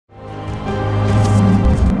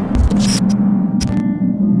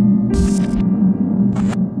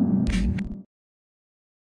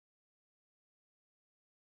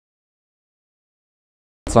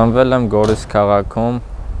Ծնվել եմ Գորիս քաղաքում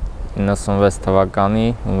 96 թվականի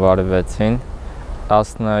հունվարի 6-ին,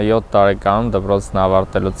 17 տարեկանում դպրոցն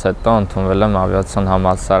ավարտելուց հետո ընդունվել եմ ավիացիոն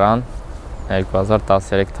համալսարան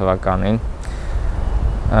 2013 թվականին,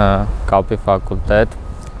 կապի ֆակուլտետ,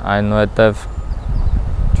 այնուհետև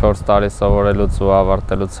 4 տարի սովորելուց ու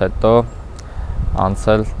ավարտելուց հետո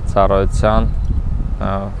անցել ծառայության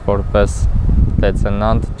որպես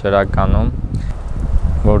լեյտենանտ Ջրականում,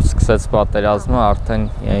 որ սկսեց պատերազմը, արդեն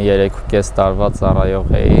 3.5 տարվա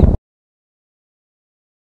ծառայող էի։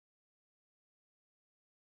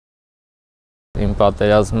 Իմ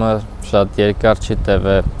պատերազմը շատ երկար չի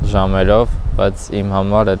տևել ժամերով, բայց իմ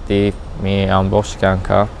համար դա մի ամբողջ կյանք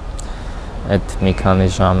է, այդ մի քանի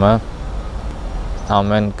ժամը։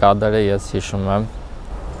 Ամեն կադրը ես հիշում եմ,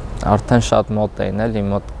 արդեն շատ մոտ էին, էլի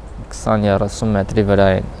մոտ 20-30 մետրի վրա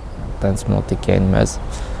էին, տենց մոտիկ էին մեզ,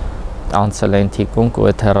 անցել էին թիկունք ու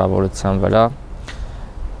այդ հեռավորության վրա,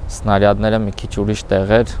 սնարյադները մի քիչ ուրիշ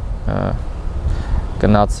տեղեր,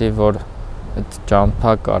 գնացի, որ այդ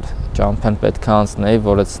ճամփա կար, ճամփեն պետք է անցնեի,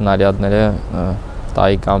 որ այդ սնարյադները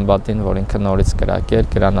տայի կամբատին, որ ինքը նորից կրակեր,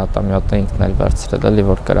 գրանատամյոտը ինքն էլ վերցրել էլի,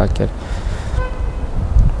 որ կրակեր։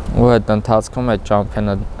 Ու այդ ընթացքում այդ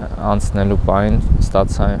ճամփենը անցնելու պահին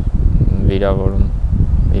ստացա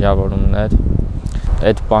վիրավորումներ։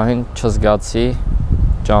 Այդ պահին չզգացի,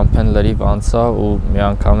 ճամփեն լրիվ անցա ու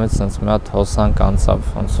միանգամից sense մի հատ հոսանք անցավ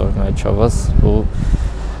ոնց որ մեջովս ու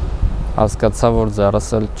հասկացա, որ ձեռս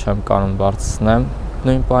էլ չեմ կարող բարձրացնեմ։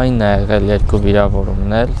 Նույն պահին է եղել երկու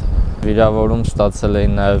վիրավորումներ։ Վիրավորում ստացել էի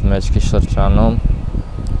նաև մեջքի շրջանում,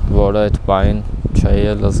 որը այդ պահին չէի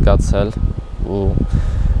էլ զգացել ու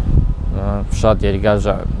շատ երկար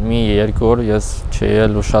մի 2 օր ես չէի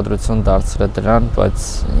էլ ուշադրություն դարձրել դրան, բայց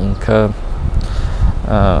ինքը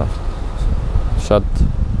շատ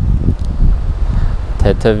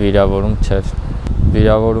թեթև վիրավորում չէր։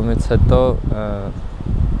 Վիրավորումից հետո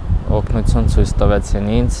օգնություն ցույց տվեցին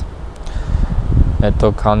ինձ, հետո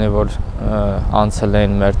քանի որ անցել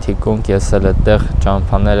էին մեր թիկունք, ես էլ այդտեղ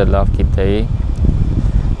ճամփաները լավ գիտեի,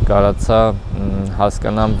 կարողացա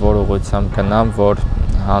հասկանամ, որ ուղղությամբ գնամ, որ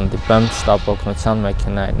հանդիպեմ շտապ օգնության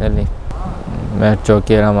մեքենային, էլի։ Մեր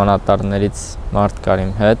ջոկի հրամանատարներից մարդ կար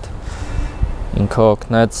իմ հետ, ինքը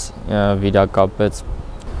օգնեց, վիրակապեց,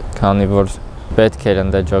 քանի որ պետք էր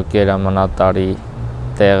ընդ ջոկի հրամանատարի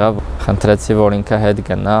տեղը, խնդրեցի, որ ինքը հետ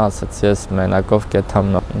գնա, ասացի ես մենակով կեթամ,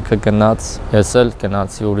 ինքը գնաց, ես էլ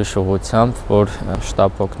գնացի ուրիշ ուղղությամբ, որ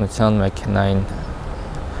շտապ օգնության մեքենային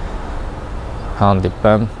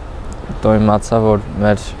հանդիպեմ, հետո իմացա, որ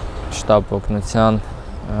մեր շտապ օգնության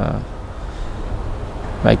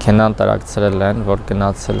մեքենան տրակցրել են, որ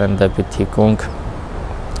գնացել են դեպի թիկունք,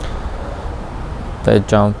 դե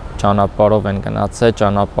ճանապարհով են գնացել,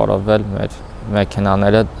 ճանապարհով էլ մեր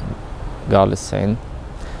մեքենաները գալիս էին,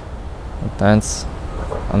 տենց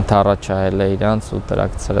ընդառաջահել է իրանց ու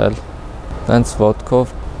տրակցրել, տենց ոտքով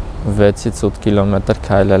 6-ից 8 կիլոմետր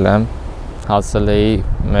քայլել եմ, հասել էի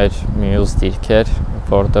մեր մյուս դիրքեր,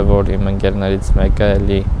 որտեղ որ իմ ընկերներից մեկը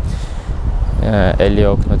էլի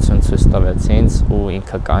օգնություն ցույց տվեց ինձ ու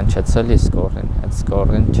ինքը կանչեց էլի սկորին, այդ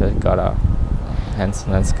սկորին չէր կարա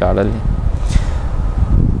հենց կարելի։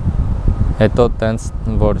 Հետո տենց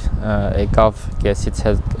որ եկավ կեսից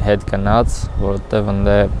հետ գնաց, որովհետև ընդ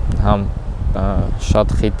համ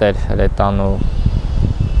շատ խիտ էր հրետանու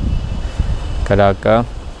կրակը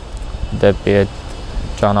դեպի այդ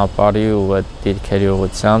ճանապարհի ու այդ դիրքերի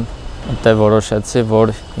ուղղությամբ, դե որոշեցի,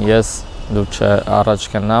 որ ես լուչը առաջ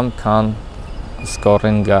գնամ, քան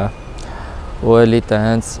սկորին գա, ու էլի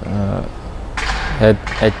տենց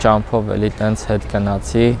այդ ճամփով էլի տենց հետ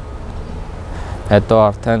գնացի, հետո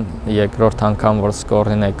արդեն երկրորդ անգամ որ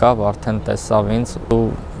սկորին եկավ, արդեն տեսավ ինձ ու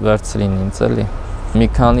վերցրին ինձ էլի։ Մի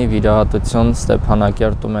քանի վիրահատություն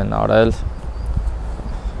Ստեփանակերտում են արել,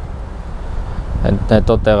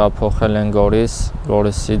 հետո տեղափոխել են Գորիս,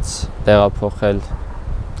 Գորիսից տեղափոխել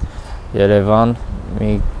Երևան,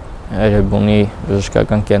 մի Երևանի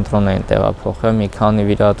բժշկական կենտրոն էին տեղափոխել, մի քանի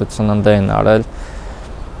վիրահատություն ընդ են արել,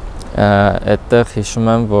 այդտեղ հիշում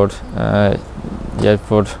եմ, որ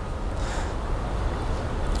երբ որ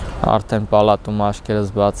արդեն պալատում աչքերս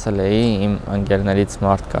բացել էի, իմ ընկերներից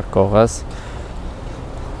մարդ կար կողս,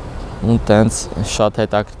 ու տենց շատ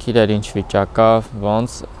հետաքրքիր էր ինչ վիճակա,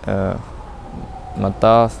 ոնց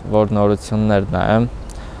մտա, որ նորություններ նայեմ,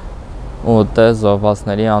 ու դե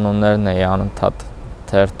զոհվածների անուններն էի անընդհատ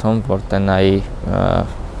թերթում, որ տենայի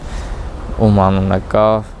ում անունը կա,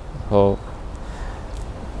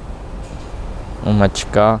 ումը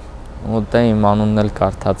չկա, ու դե իմ անունն էլ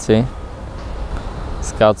կարդացի,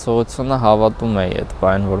 զգացողությունը հավատում էի այդ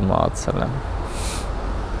բան, որ մահացել եմ։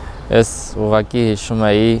 Ես ուղղակի հիշում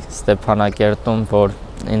էի Ստեփանակերտում, որ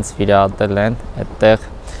ինձ վիրահատել են, այդտեղ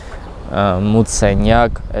մութ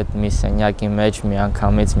սենյակ, այդ մի սենյակի մեջ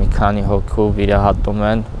միանգամից մի քանի հոգու վիրահատում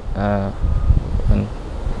են,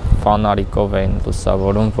 ֆանարիկով էին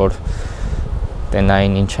լուսավորում, որ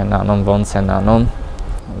տենային ինչ են անում, ոնց են անում,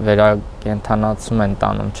 վերակենդանացում են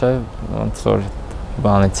տանում, չէ, ոնց որ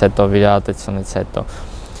բանից հետո, վիրահատությունից հետո։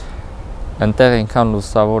 Այնտեղ այնքան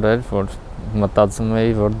լուսավոր էր, որ մտածում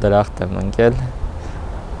էի, որ դրախտ եմ ընկել։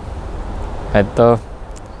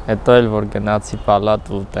 Հետո էլ որ գնացի պալատ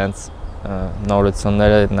ու տենց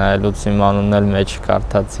նորությունները նայելուց իմ անունն էլ մեջ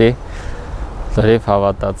կարդացի, լրիվ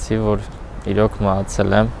հավատացի, որ իրոք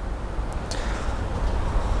մահացել եմ։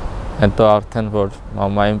 Հետո արդեն որ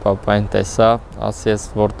մամային, պապային տեսա, ասի ես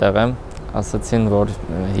որտեղ եմ, ասացին, որ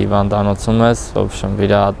հիվանդանոցում ես, ոբշեմ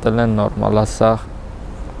վիրահատել են, նորմալ է սա,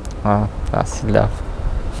 ասի լավ։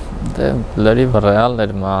 Դե լրիվ ռեալ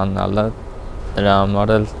էր մահանալը, դրա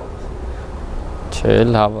համար էլ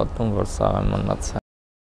չէր հավատում, որ սա է մնացել։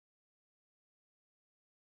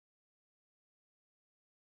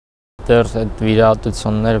 Դեռ այդ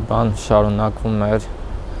վիրահատությունները շարունակվում էր,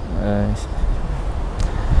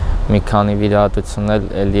 մի քանի վիրահատություն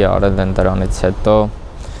էլի արել են դրանից հետո,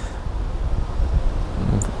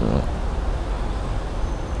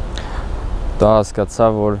 դա հասկացա,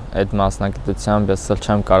 որ այդ մասնագիտությամբ ես էլ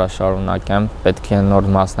չեմ կարող շարունակեմ, պետք է նոր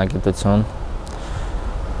մասնագիտություն,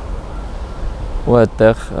 ու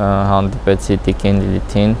այդտեղ հանդիպեցի տիկին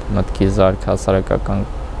Լիլիթին, մտքի զարկ հասարակական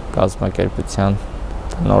կազմակերպության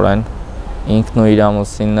տնօրեն, ինքն ու իր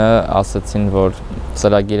ամուսինը ասացին, որ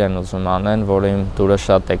ծրագիր են ուզում անեն, որը իմ դուրը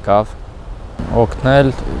շատ եկավ,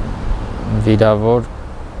 օգնել վիրավոր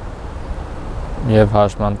եւ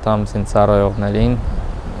հաշմանդամ զինծառայողներին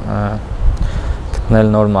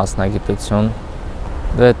գտնել նոր մասնագիտություն։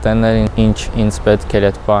 Դե տեներին ինչ ինձ պետք էր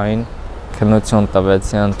այդ պահին, քննություն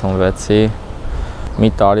տվեցի, ընդունվեցի, մի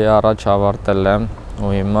տարի առաջ ավարտել եմ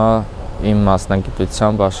ու հիմա իմ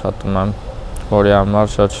մասնագիտությամբ աշխատում եմ, որի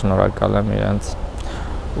համար շատ շնորհակալ եմ իրենց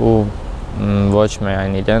ու ոչ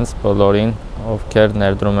միայն իրենց, բոլորին, ովքեր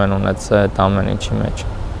ներդրում են ունեցել այդ ամեն ինչի մեջ։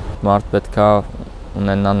 Մարդ պետք է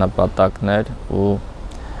ունենա նպատակներ ու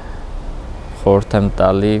խորհուրդ եմ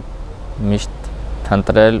տալի միշտ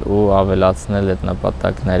փնտրել ու ավելացնել այդ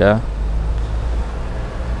նպատակները։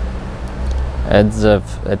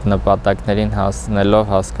 Այդ նպատակներին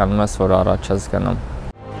հասնելով հասկանում ես, որ առաջ ես գնում։